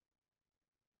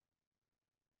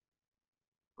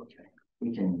 Okay,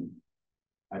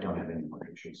 I don't have any more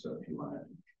pictures, so if you want to,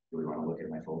 really want to look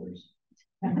at my folders?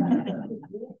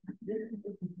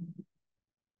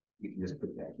 You can just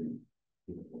put that in.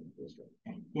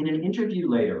 In an interview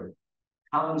later,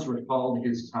 Collins recalled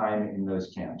his time in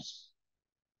those camps,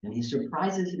 and he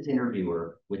surprises his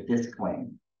interviewer with this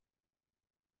claim.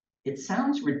 It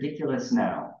sounds ridiculous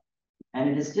now, and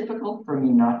it is difficult for me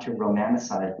not to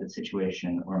romanticize the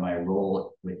situation or my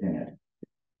role within it.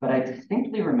 But I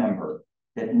distinctly remember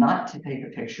that not to take a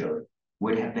picture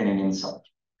would have been an insult.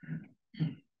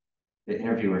 The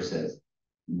interviewer says,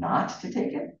 not to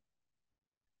take it?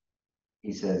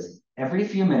 He says, every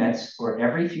few minutes or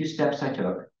every few steps I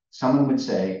took, someone would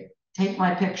say, take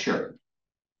my picture.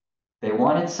 They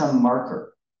wanted some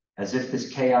marker, as if this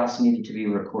chaos needed to be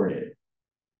recorded.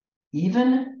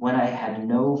 even when I had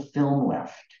no film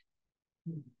left.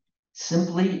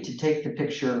 Simply to take the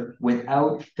picture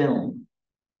without film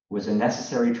was a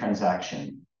necessary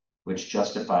transaction which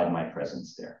justified my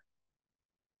presence there.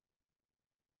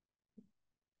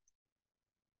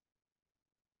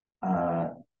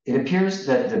 It appears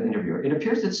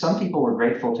that some people were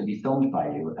grateful to be filmed by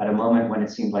you at a moment when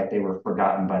it seemed like they were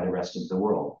forgotten by the rest of the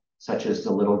world, such as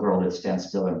the little girl that stands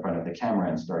still in front of the camera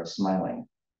and starts smiling.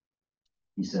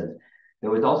 He says,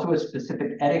 there was also a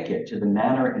specific etiquette to the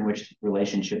manner in which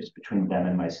relationships between them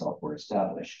and myself were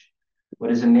established.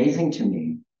 What is amazing to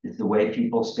me is the way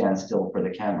people stand still for the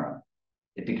camera.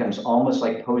 It becomes almost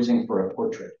like posing for a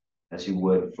portrait, as you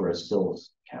would for a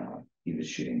stills camera. He was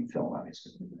shooting film,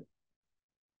 obviously.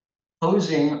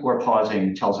 Posing or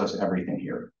pausing tells us everything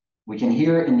here. We can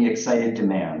hear in the excited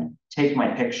demand, take my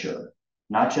picture,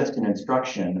 not just an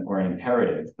instruction or an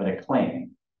imperative, but a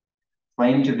claim.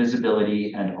 Claim to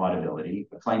visibility and audibility,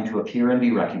 a claim to appear and be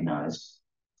recognized,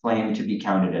 claim to be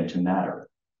counted and to matter.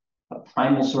 A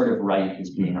primal sort of right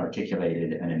is being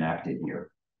articulated and enacted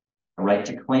here. A right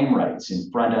to claim rights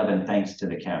in front of and thanks to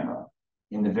the camera,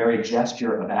 in the very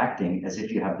gesture of acting as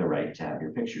if you have the right to have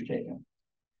your picture taken.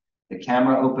 The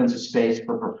camera opens a space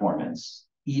for performance,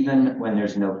 even when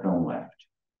there's no film left.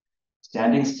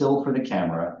 Standing still for the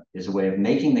camera is a way of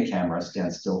making the camera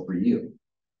stand still for you,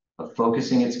 of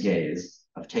focusing its gaze,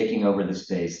 of taking over the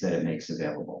space that it makes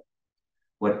available.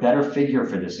 What better figure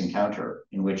for this encounter,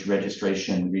 in which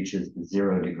registration reaches the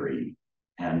 0 degree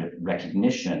and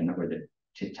recognition or the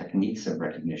techniques of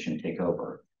recognition take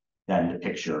over, than the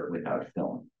picture without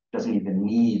film? It doesn't even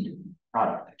need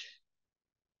product.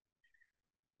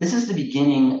 This is the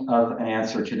beginning of an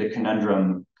answer to the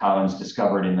conundrum Collins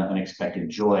discovered in the unexpected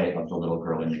joy of the little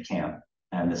girl in the camp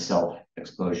and the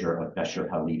self-exposure of Bashir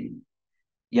Halidi.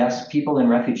 Yes, people in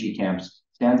refugee camps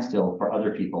stand still for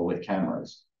other people with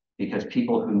cameras, because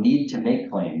people who need to make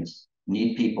claims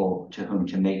need people to whom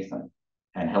to make them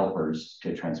and helpers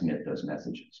to transmit those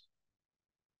messages.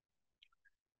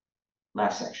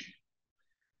 Last section.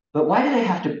 But why do they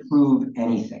have to prove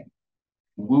anything,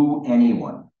 woo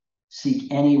anyone,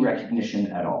 seek any recognition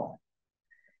at all?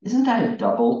 Isn't that a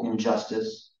double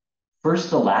injustice? First,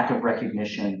 the lack of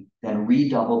recognition, then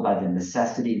redoubled by the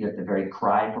necessity that the very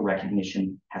cry for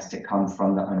recognition has to come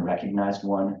from the unrecognized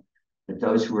one, that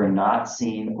those who are not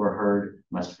seen or heard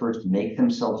must first make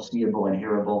themselves seeable and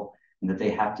hearable, and that they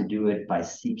have to do it by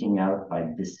seeking out, by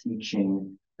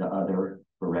beseeching the other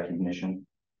for recognition.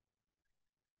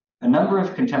 A number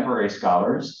of contemporary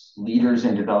scholars, leaders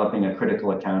in developing a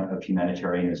critical account of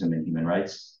humanitarianism and human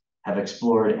rights, have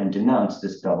explored and denounced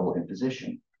this double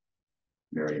imposition.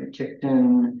 Miriam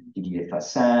Tickton, Didier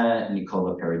Fassin,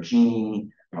 Nicola Perugini,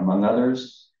 among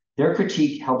others. Their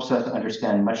critique helps us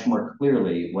understand much more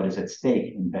clearly what is at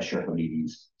stake in Bashir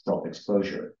Halidi's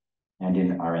self-exposure and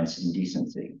in Arendt's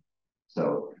indecency.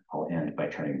 So I'll end by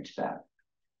turning to that.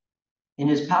 In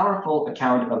his powerful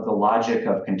account of the logic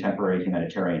of contemporary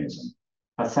humanitarianism,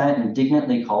 Fassin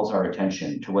indignantly calls our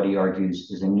attention to what he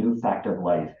argues is a new fact of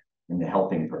life in the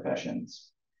helping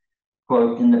professions.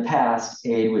 Quote, in the past,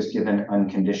 aid was given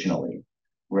unconditionally,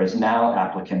 whereas now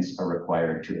applicants are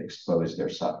required to expose their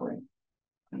suffering.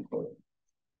 Unquote.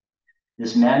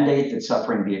 This mandate that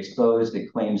suffering be exposed,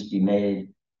 that claims be made,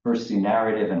 first through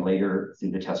narrative and later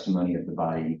through the testimony of the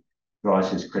body, draws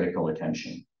his critical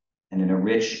attention. And in a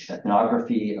rich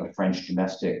ethnography of French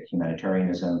domestic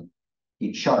humanitarianism,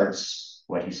 he charts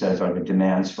what he says are the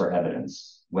demands for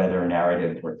evidence, whether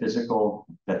narrative or physical,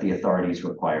 that the authorities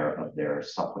require of their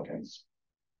supplicants.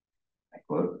 I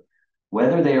quote,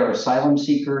 whether they are asylum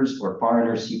seekers or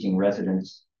foreigners seeking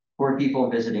residence, poor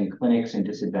people visiting clinics in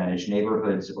disadvantaged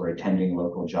neighborhoods or attending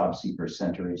local job seeker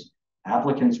centers,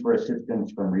 applicants for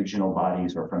assistance from regional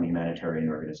bodies or from humanitarian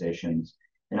organizations.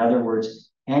 In other words,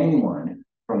 anyone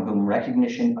from whom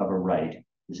recognition of a right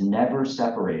is never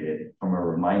separated from a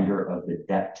reminder of the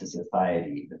debt to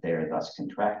society that they are thus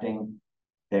contracting.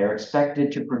 They are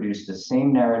expected to produce the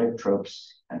same narrative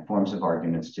tropes and forms of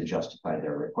arguments to justify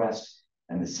their request,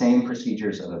 and the same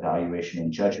procedures of evaluation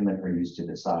and judgment are used to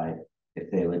decide if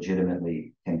they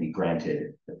legitimately can be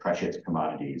granted the precious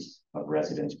commodities of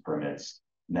residence permits,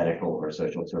 medical or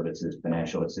social services,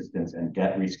 financial assistance, and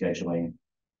debt rescheduling.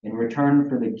 In return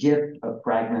for the gift of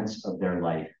fragments of their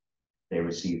life, they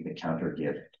receive the counter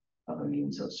gift of a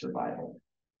means of survival.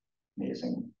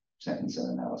 Amazing sentence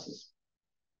and analysis.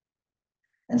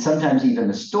 And sometimes even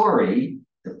the story,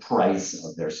 the price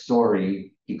of their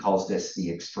story, he calls this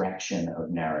the extraction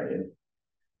of narrative,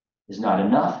 is not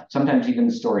enough. Sometimes even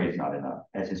the story is not enough.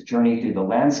 As his journey through the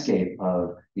landscape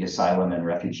of the asylum and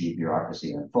refugee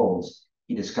bureaucracy unfolds,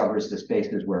 He discovers the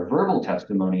spaces where verbal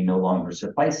testimony no longer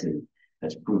suffices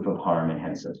as proof of harm and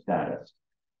hence of status.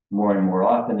 More and more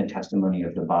often, the testimony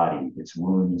of the body, its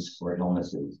wounds or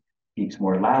illnesses, speaks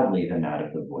more loudly than that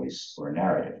of the voice or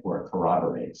narrative, or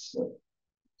corroborates.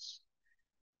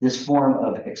 This form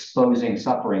of exposing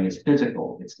suffering is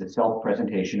physical. It's the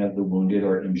self-presentation of the wounded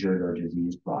or injured or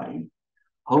diseased body.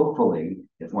 Hopefully,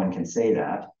 if one can say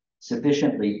that,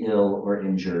 sufficiently ill or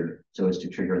injured so as to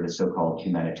trigger the so-called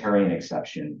humanitarian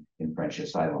exception in French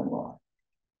asylum law.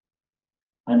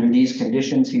 Under these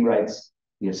conditions, he writes,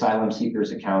 the asylum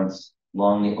seekers' accounts,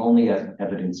 long the only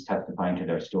evidence testifying to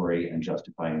their story and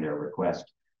justifying their request,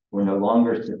 were no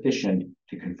longer sufficient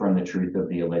to confirm the truth of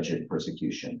the alleged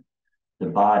persecution. The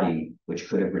body, which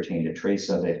could have retained a trace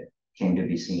of it, came to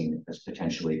be seen as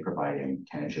potentially providing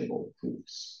tangible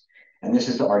proofs. And this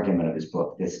is the argument of his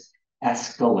book, this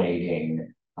escalating,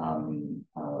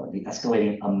 the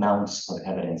escalating amounts of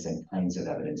evidence and kinds of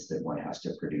evidence that one has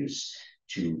to produce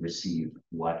to receive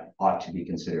what ought to be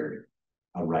considered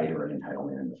a right or an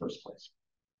entitlement in the first place.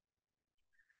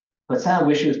 But Saint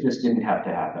wishes this didn't have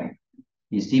to happen.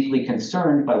 He's deeply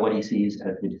concerned by what he sees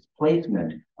as the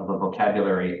displacement of a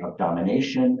vocabulary of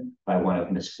domination by one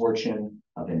of misfortune,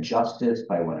 of injustice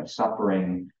by one of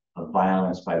suffering, of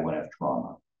violence by one of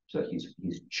trauma. So he's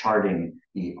charting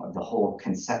the whole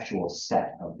conceptual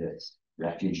set of this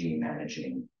refugee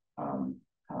managing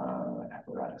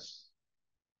apparatus.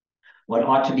 What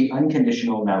ought to be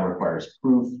unconditional now requires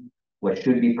proof. What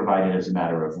should be provided as a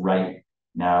matter of right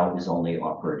now is only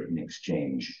offered in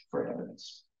exchange for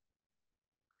evidence.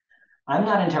 I'm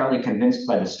not entirely convinced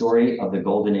by the story of the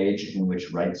golden age in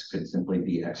which rights could simply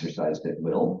be exercised at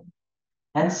will,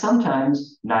 and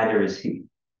sometimes neither is he.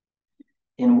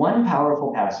 In one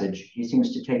powerful passage, he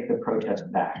seems to take the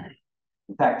protest back,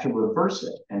 in fact, to reverse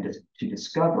it and to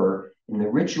discover in the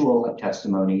ritual of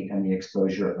testimony and the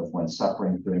exposure of one's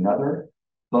suffering to another,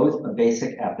 both a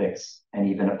basic ethics and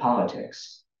even a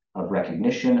politics of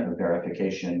recognition, of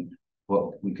verification,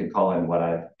 what we could call in what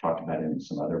I've talked about in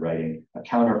some other writing, a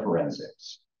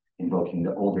counter-forensics, invoking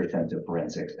the older sense of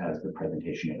forensics as the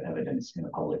presentation of evidence in a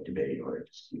public debate or a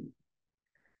dispute.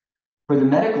 For the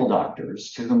medical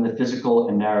doctors to whom the physical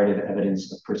and narrative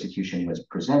evidence of persecution was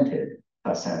presented,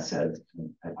 Toussaint said,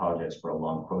 I apologize for a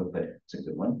long quote, but it's a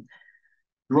good one,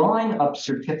 drawing up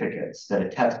certificates that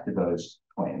attest to those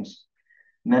claims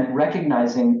meant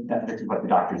recognizing that this is what the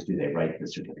doctors do, they write the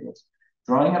certificates.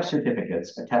 Drawing up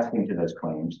certificates attesting to those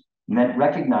claims meant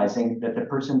recognizing that the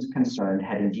persons concerned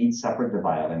had indeed suffered the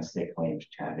violence they claimed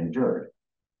to have endured.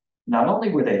 Not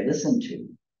only were they listened to,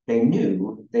 they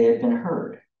knew they had been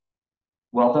heard.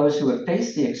 While those who have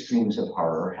faced the extremes of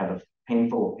horror have a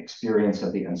painful experience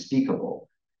of the unspeakable,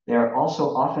 they are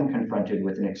also often confronted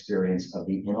with an experience of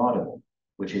the inaudible,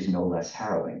 which is no less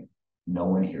harrowing. No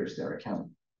one hears their account.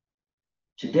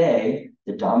 Today,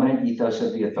 the dominant ethos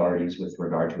of the authorities with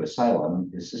regard to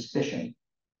asylum is suspicion.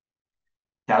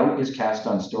 Doubt is cast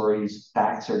on stories,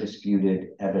 facts are disputed,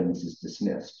 evidence is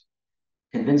dismissed.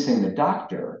 Convincing the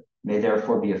doctor may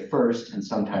therefore be a first and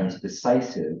sometimes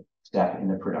decisive step in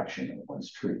the production of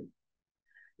one's truth.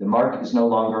 The mark is no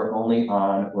longer only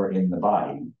on or in the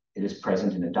body, it is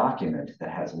present in a document that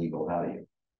has legal value.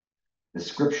 The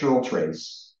scriptural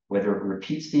trace, whether it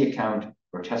repeats the account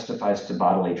or testifies to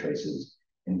bodily traces,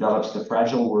 envelops the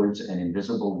fragile words and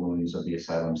invisible wounds of the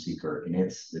asylum seeker in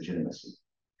its legitimacy.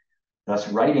 Thus,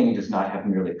 writing does not have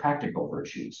merely practical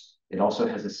virtues. It also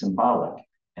has a symbolic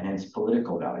and hence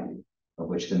political value, of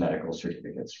which the medical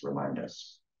certificates remind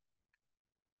us.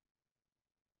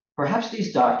 Perhaps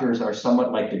these doctors are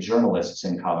somewhat like the journalists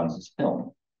in Collins's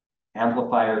film,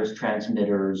 amplifiers,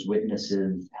 transmitters,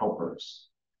 witnesses, helpers.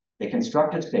 They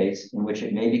construct a space in which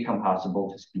it may become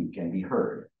possible to speak and be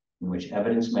heard, in which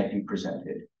evidence might be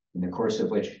presented, in the course of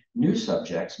which new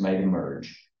subjects might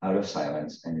emerge out of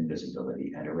silence and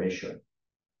invisibility and erasure.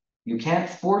 You can't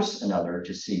force another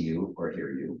to see you or hear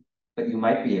you, but you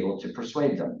might be able to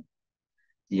persuade them.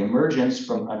 The emergence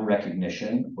from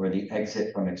unrecognition or the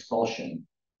exit from expulsion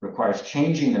requires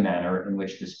changing the manner in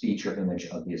which the speech or image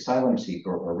of the asylum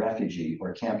seeker or refugee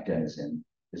or camp denizen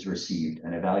is received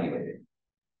and evaluated.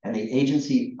 And the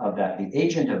agent of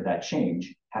that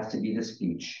change has to be the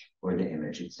speech or the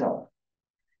image itself.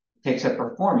 It takes a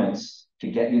performance to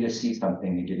get you to see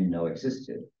something you didn't know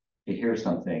existed, to hear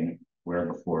something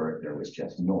where before there was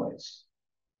just noise.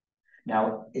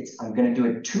 Now, I'm going to do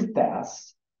it too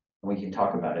fast, and we can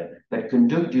talk about it, but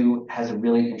Gundugdu has a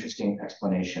really interesting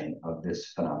explanation of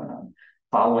this phenomenon,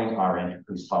 following Arendt,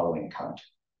 who's following Kant.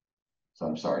 So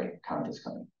I'm sorry, Kant is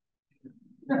coming.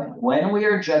 When we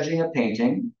are judging a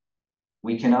painting,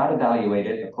 we cannot evaluate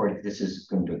it according to, this is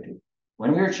Gundugdu.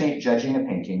 When we are judging a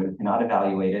painting, we cannot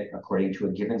evaluate it according to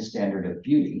a given standard of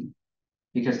beauty,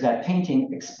 because that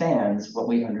painting expands what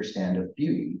we understand of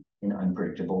beauty in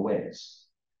unpredictable ways.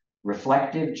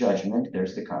 Reflective judgment,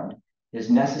 there's the Kant,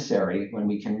 is necessary when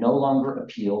we can no longer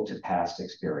appeal to past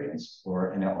experience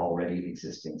or an already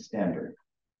existing standard.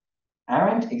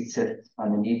 Arendt insists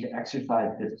on the need to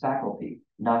exercise this faculty,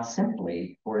 not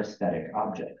simply for aesthetic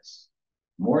objects.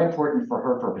 More important for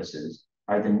her purposes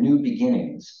are the new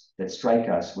beginnings that strike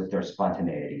us with their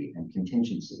spontaneity and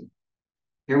contingency.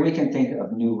 Here we can think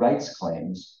of new rights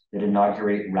claims that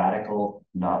inaugurate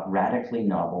radically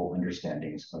novel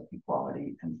understandings of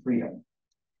equality and freedom.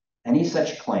 Any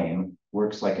such claim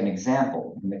works like an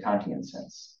example in the Kantian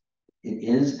sense. It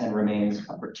is and remains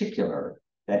a particular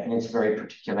that in its very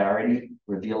particularity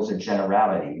reveals a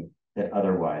generality that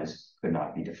otherwise could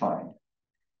not be defined.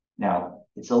 Now,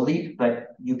 it's a leap, but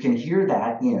you can hear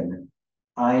that in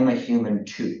I'm a human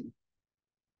too.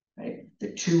 Right?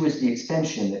 The two is the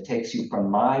extension that takes you from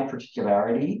my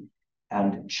particularity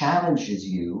and challenges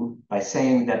you by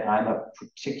saying that I'm a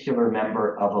particular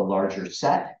member of a larger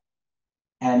set,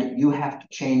 and you have to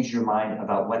change your mind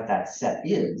about what that set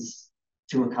is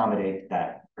to accommodate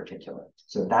that particular.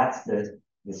 So that's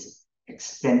this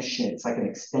extension. It's like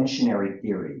an extensionary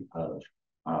theory of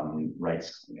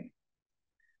rights claiming.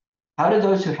 How do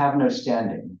those who have no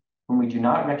standing, whom we do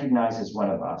not recognize as one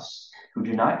of us, who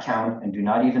do not count and do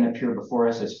not even appear before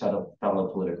us as fellow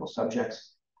political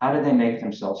subjects, how do they make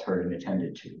themselves heard and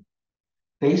attended to?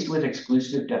 Faced with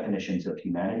exclusive definitions of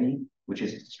humanity, which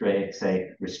is to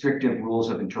say restrictive rules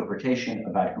of interpretation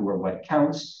about who or what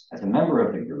counts as a member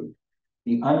of the group,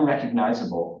 the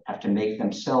unrecognizable have to make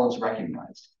themselves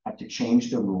recognized, have to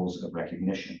change the rules of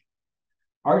recognition.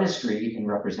 Artistry in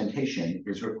representation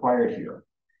is required here.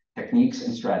 Techniques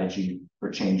and strategy for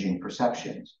changing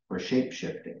perceptions, for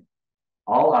shape-shifting,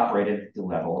 all operated at the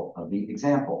level of the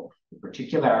example, the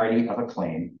particularity of a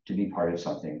claim to be part of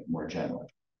something more general.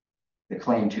 The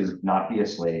claim to not be a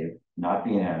slave, not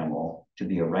be an animal, to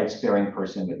be a rights-bearing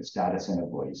person with a status and a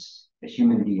voice, a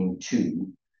human being too,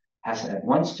 has at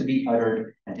once to be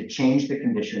uttered and to change the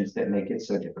conditions that make it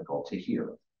so difficult to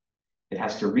hear. It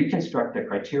has to reconstruct the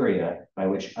criteria by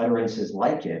which utterances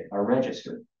like it are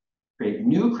registered, create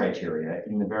new criteria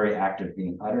in the very act of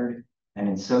being uttered, and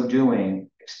in so doing,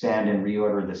 expand and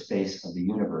reorder the space of the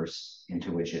universe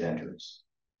into which it enters.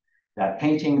 That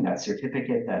painting, that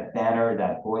certificate, that banner,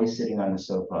 that boy sitting on the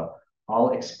sofa,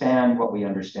 all expand what we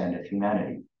understand of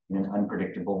humanity in an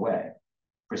unpredictable way,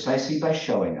 precisely by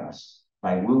showing us,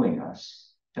 by wooing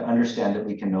us, to understand that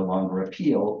we can no longer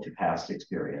appeal to past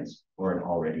experience or an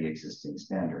already existing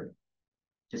standard.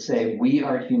 To say we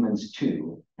are humans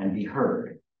too and be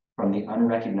heard from the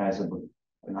unrecognizably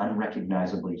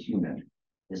human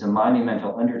is a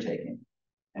monumental undertaking.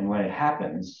 And when it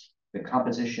happens, the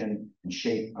composition and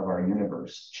shape of our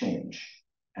universe change,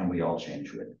 and we all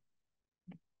change with it.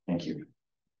 Thank you.